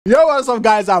Yo, what's up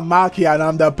guys, I'm Mackie and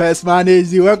I'm the Pes Android.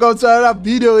 Welcome to another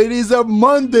video. It is a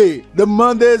Monday. The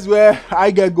Mondays where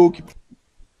I get goalkeeper.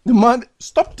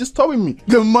 Stop disturbing me.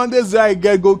 The Mondays where I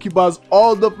get goalkeepers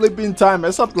all the flipping time,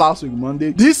 except last week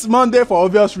Monday. This Monday, for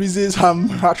obvious reasons, I'm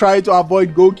trying to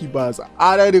avoid goalkeepers.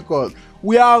 Because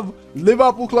we have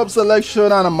Liverpool club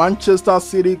selection and a Manchester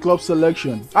City club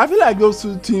selection. I feel like those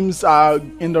two teams are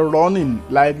in the running,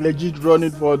 like legit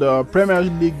running for the Premier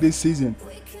League this season.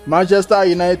 Manchester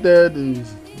United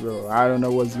is, bro, I don't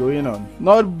know what's going on.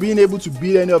 Not being able to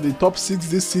beat any of the top 6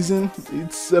 this season,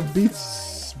 it's a bit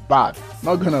bad,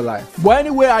 not gonna lie. But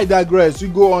anyway, I digress. We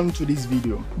go on to this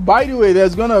video. By the way,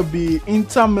 there's gonna be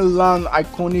Inter Milan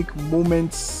iconic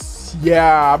moments.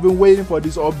 Yeah, I've been waiting for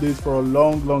this update for a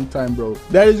long time, bro.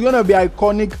 There is gonna be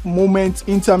iconic moments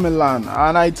Inter Milan,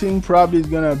 and I think probably it's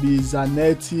gonna be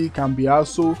Zanetti,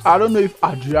 Cambiaso. I don't know if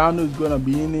Adriano is gonna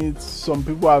be in it. Some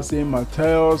people are saying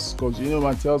Mateus, because you know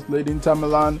Mateus played Inter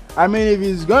Milan. I mean, if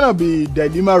it's gonna be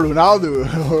Delima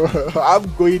Ronaldo, I'm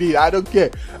going in. I don't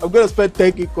care. I'm gonna spend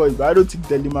 10k coins, but I don't think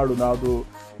Delima Ronaldo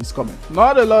is coming.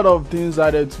 Not a lot of things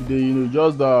added today, you know,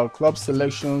 just the club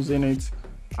selections in it.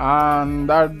 And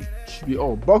that should be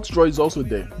all. Box draw is also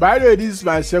there. By the way, this is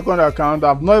my second account.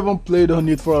 I've not even played on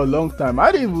it for a long time.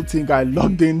 I didn't even think I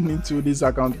logged into this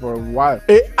account for a while.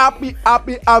 A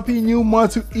happy new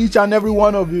month to each and every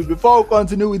one of you. Before we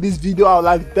continue with this video, I would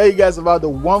like to tell you guys about the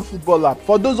OneFootball app.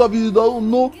 For those of you who don't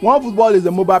know, OneFootball is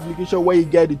a mobile application where you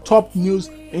get the top news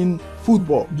in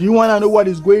football. Do you want to know what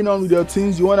is going on with your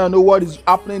teams? You want to know what is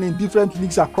happening in different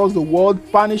leagues across the world?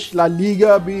 Spanish La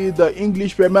Liga, be it the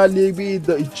English Premier League, be it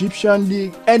the Egyptian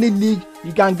League, any league,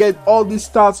 you can get all these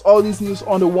stats, all these news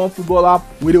on the OneFootball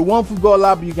app. With the OneFootball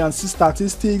app, you can see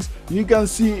statistics, you can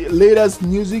see latest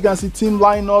news, you can see team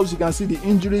lineups, you can see the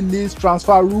injury list,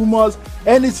 transfer rumors.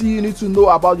 Anything you need to know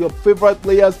about your favorite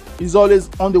players is always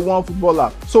on the OneFootball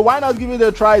app. So why not give it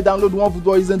a try? Download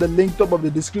OneFootball using the link top of the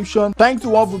description. Thanks to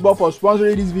OneFootball for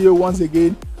sponsoring this video once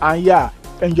again, and yeah,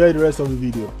 enjoy the rest of the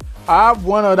video. I have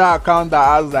one other account that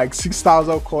has like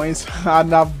 6,000 coins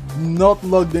and I've not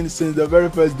logged in since the very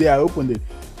first day I opened it.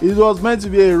 It was meant to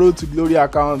be a road to glory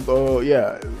account, or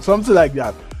yeah, something like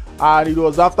that. And it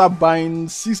was after buying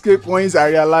 6k coins I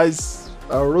realized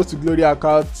a road to glory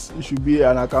account, it should be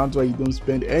an account where you don't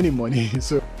spend any money.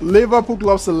 So Liverpool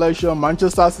club selection,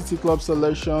 Manchester City club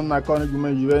selection, iconic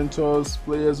women, Juventus,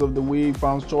 players of the week,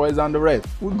 fans choice, and the rest.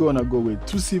 We're gonna go with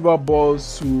 2 silver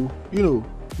balls to, you know,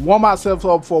 warm ourselves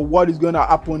up for what is gonna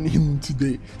happen in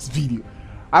today's video.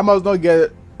 I must not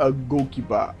get a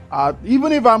goalkeeper.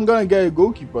 Even if I'm gonna get a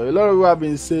goalkeeper, a lot of people have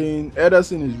been saying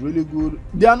Ederson is really good.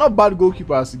 They are not bad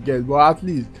goalkeepers to get, but at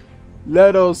least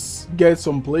let us get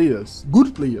some players,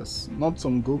 good players, not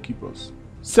some goalkeepers.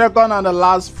 Second and the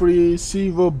last free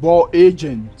silver ball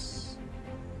agents.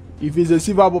 If it's a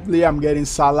silver ball player, I'm getting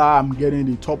Salah, I'm getting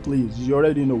the top players. You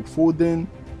already know Foden,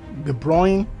 De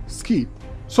Bruyne, skip.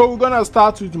 So we're gonna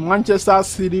start with Manchester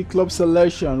City club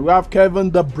selection. We have Kevin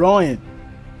De Bruyne.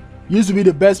 Used to be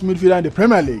the best midfielder in the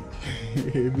Premier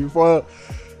League before.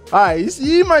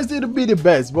 He might still be the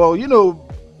best, but you know,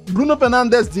 Bruno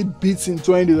Fernandes did beats in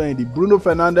 2020. Bruno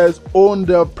Fernandes owned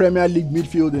the Premier League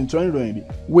midfield in 2020.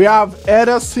 We have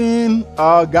Ederson,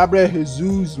 Gabriel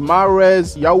Jesus,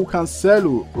 Mahrez, João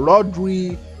Cancelo,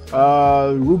 Rodri,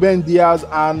 Ruben Diaz,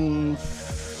 and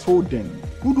Foden.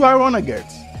 Who do I want to get?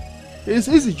 It's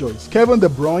easy choice. Kevin De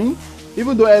Bruyne.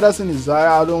 Even though Ederson is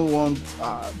high, I don't want.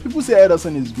 People say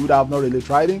Ederson is good. I've not really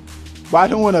tried him, but I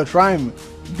don't want to try him.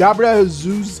 Gabriel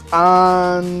Jesus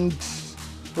and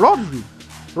Rodri.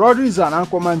 Rodri is an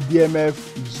anchorman DMF.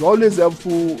 He's always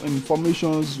helpful in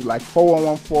formations like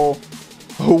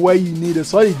 4-1-1-4 where you need a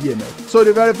solid DMF. So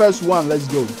the very first one, let's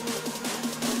go.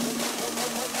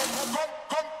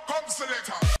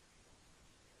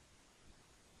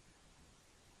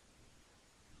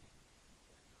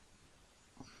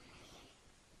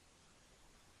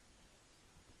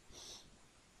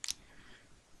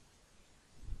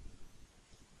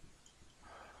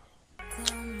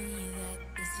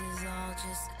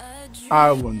 I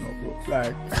don't know, bro.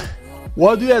 Like,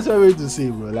 what do you expect me to say,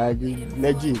 bro? Like,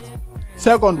 legit.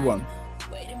 Second one,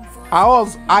 I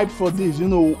was hyped for this, you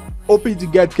know, hoping to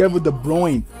get Kevin De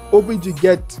Bruyne, hoping to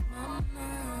get.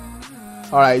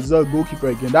 Alright, it's a goalkeeper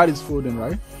again. That is Foden,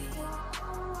 right?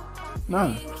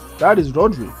 Nah, that is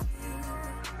Rodri.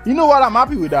 You know what? I'm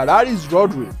happy with that. That is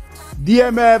Rodri.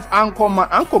 DMF,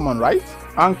 Anchorman, right?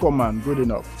 Anchorman, good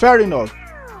enough. Fair enough.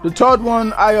 The third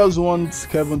one, I also want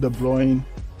Kevin De Bruyne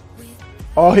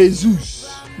or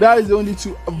Jesus. That is the only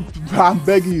two. I'm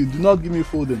begging you, do not give me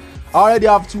Foden. I already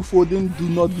have 2 Foden, do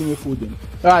not give me Foden.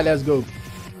 Alright, let's go.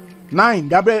 9,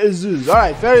 Gabriel Jesus.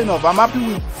 Alright, fair enough. I'm happy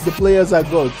with the players I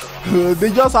got.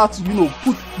 They just have to, you know,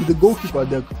 put the goalkeeper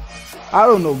there. I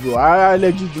don't know, bro. I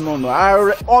legit do not know.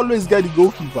 I always get the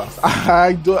goalkeepers.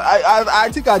 I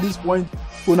think at this point,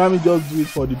 Konami just do it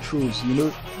for the trolls, you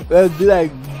know. Let's be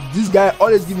like, this guy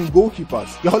always giving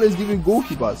goalkeepers. He always giving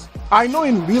goalkeepers. I know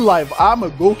in real life I'm a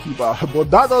goalkeeper,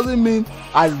 but that doesn't mean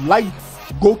I like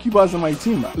goalkeepers in my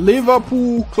team.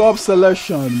 Liverpool club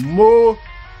selection: Mo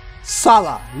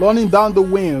Salah, running down the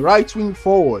wing, right wing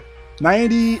forward,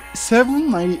 97,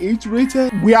 98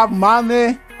 rated. We have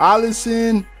Mane,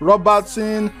 Alisson,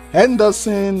 Robertson,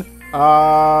 Henderson,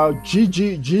 Gini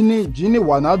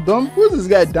Wijnaldum. Who's this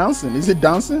guy dancing? Is it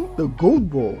dancing? The gold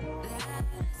ball.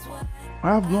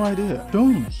 I have no idea.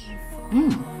 Jones.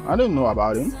 I don't know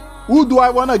about him. Who do I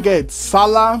want to get?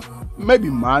 Salah? Maybe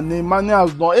Mane. Mane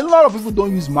has not. A lot of people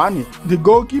don't use Mane. The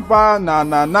goalkeeper,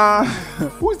 nah.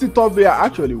 Who is the top player I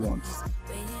actually want?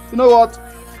 You know what?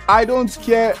 I don't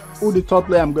care who the top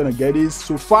player I'm gonna get is.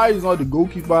 So far, it's not the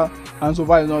goalkeeper, and so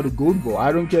far, it's not the gold ball.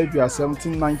 I don't care if you are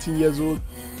 17, 19 years old.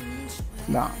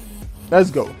 Nah. Let's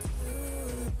go.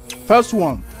 First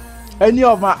one. Any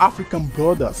of my African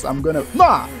brothers, I'm gonna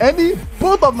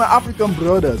both of my African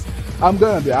brothers, I'm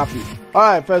gonna be happy.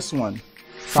 Alright, first one.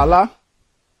 Salah.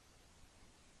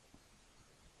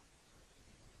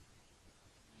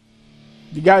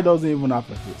 The guy doesn't even have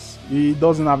a face. He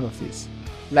doesn't have a face.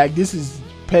 Like, this is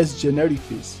Pes generic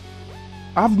face.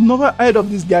 I've never heard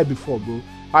of this guy before, bro.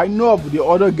 I know of the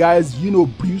other guys, you know,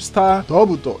 Brewster,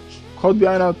 double touch, caught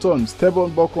behind a turn, step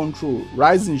on ball control,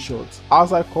 rising shots,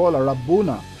 outside caller,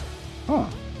 Rabona.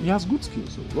 He has good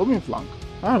skills. So Robin flank.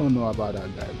 I don't know about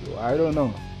that guy, bro. I don't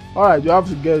know. Alright, you have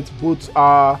to get both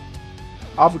our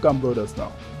African brothers now.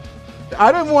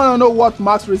 I don't even want to know what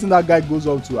max rating that guy goes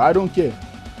up to. I don't care.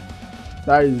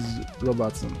 That is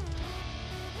Robertson.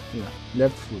 Yeah,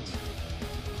 left foot.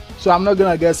 So I'm not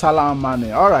gonna get Salah and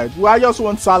Mane. Alright, well, I just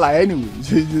want Salah anyway.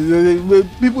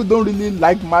 People don't really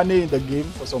like Mane in the game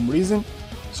for some reason.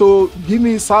 So give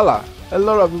me Salah. A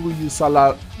lot of people use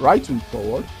Salah right wing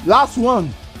forward. Last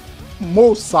one,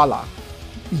 Mo Salah,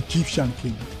 Egyptian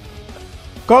king.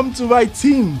 Come to my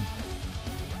team.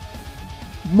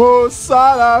 Mo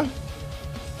Salah,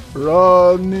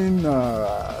 running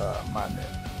Mane.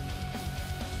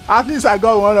 At least I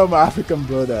got one of my African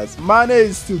brothers. Mane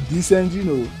is still decent, you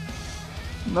know.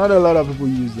 Not a lot of people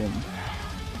use him.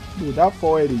 Dude, that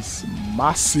forward is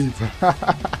massive.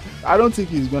 I don't think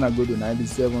he's gonna go to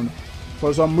 97.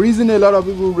 For some reason, a lot of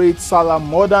people rate Salah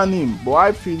more than him, but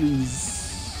I feel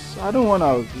he's, I don't want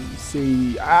to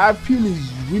say, I feel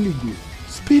he's really good.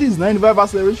 Speed is 95,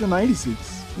 acceleration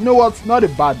 96. You know what? Not a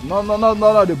bad, not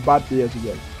a bad player to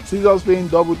get. Scissors playing,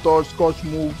 double touch, scotch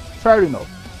move, fair enough.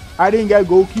 I didn't get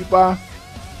goalkeeper.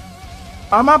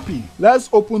 I'm happy. Let's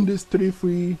open these 3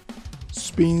 free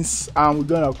spins and we're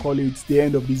gonna call it the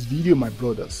end of this video, my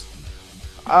brothers.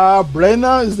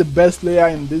 Brenner is the best player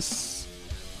in this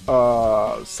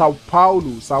Sao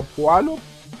Paulo,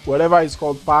 whatever it's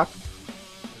called, pack,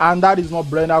 and that is not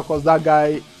Brenner because that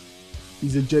guy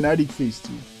is a generic face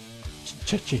too.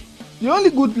 Cheche. The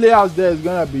only good players there is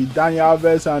gonna be Dani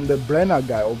Alves and the Brenner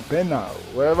guy, or Benner,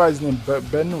 whatever his name,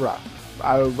 Benra.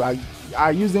 I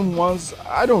used him once.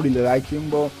 I don't really like him,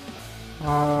 but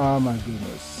oh my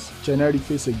goodness, generic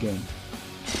face again.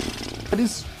 At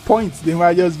this point, they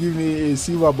might just give me a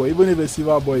silver boy. Even if a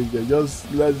silver boy is there,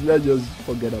 just let's just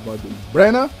forget about it.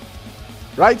 Brenner,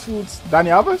 right foot, Dani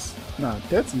Alves. Nah,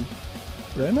 30.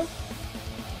 Brenner.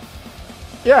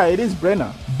 Yeah, it is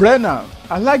Brenner. Brenner.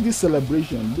 I like this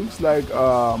celebration. Looks like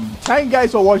thank you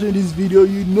guys for watching this video.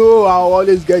 You know I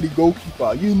always get the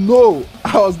goalkeeper. You know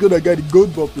I was gonna get the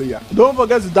gold ball player. Don't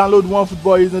forget to download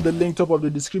OneFootball using the link top of the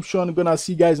description. I'm gonna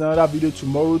see you guys in another video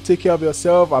tomorrow. Take care of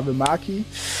yourself. Have a Mackie.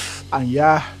 And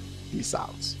yeah, peace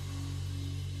out.